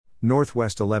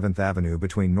Northwest 11th Avenue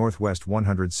between Northwest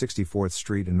 164th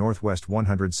Street and Northwest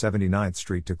 179th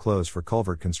Street to close for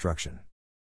culvert construction.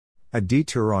 A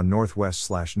detour on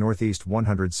Northwest/Northeast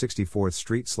 164th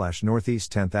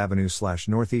Street/Northeast 10th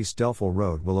Avenue/Northeast Delphel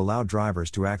Road will allow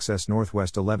drivers to access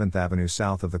Northwest 11th Avenue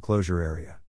south of the closure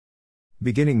area.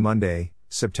 Beginning Monday,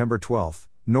 September 12,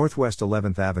 Northwest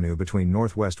 11th Avenue between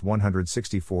Northwest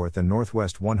 164th and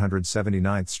Northwest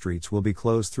 179th Streets will be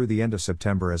closed through the end of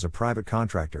September as a private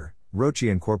contractor, Roche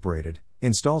Incorporated,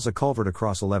 installs a culvert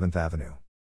across 11th Avenue.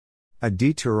 A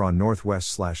detour on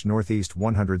Northwest/Northeast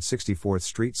 164th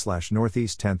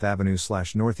Street/Northeast 10th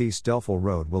Avenue/Northeast Delphel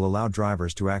Road will allow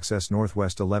drivers to access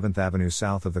Northwest 11th Avenue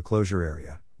south of the closure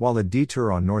area, while a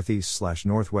detour on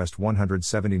Northeast/Northwest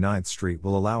 179th Street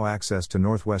will allow access to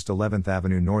Northwest 11th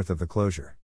Avenue north of the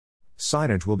closure.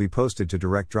 Signage will be posted to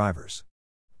direct drivers.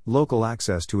 Local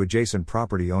access to adjacent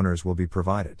property owners will be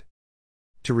provided.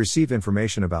 To receive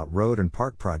information about road and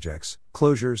park projects,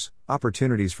 closures,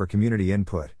 opportunities for community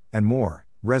input, and more,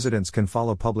 residents can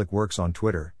follow Public Works on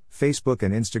Twitter, Facebook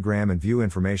and Instagram and view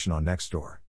information on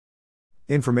Nextdoor.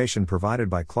 Information provided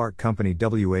by Clark Company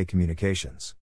WA Communications.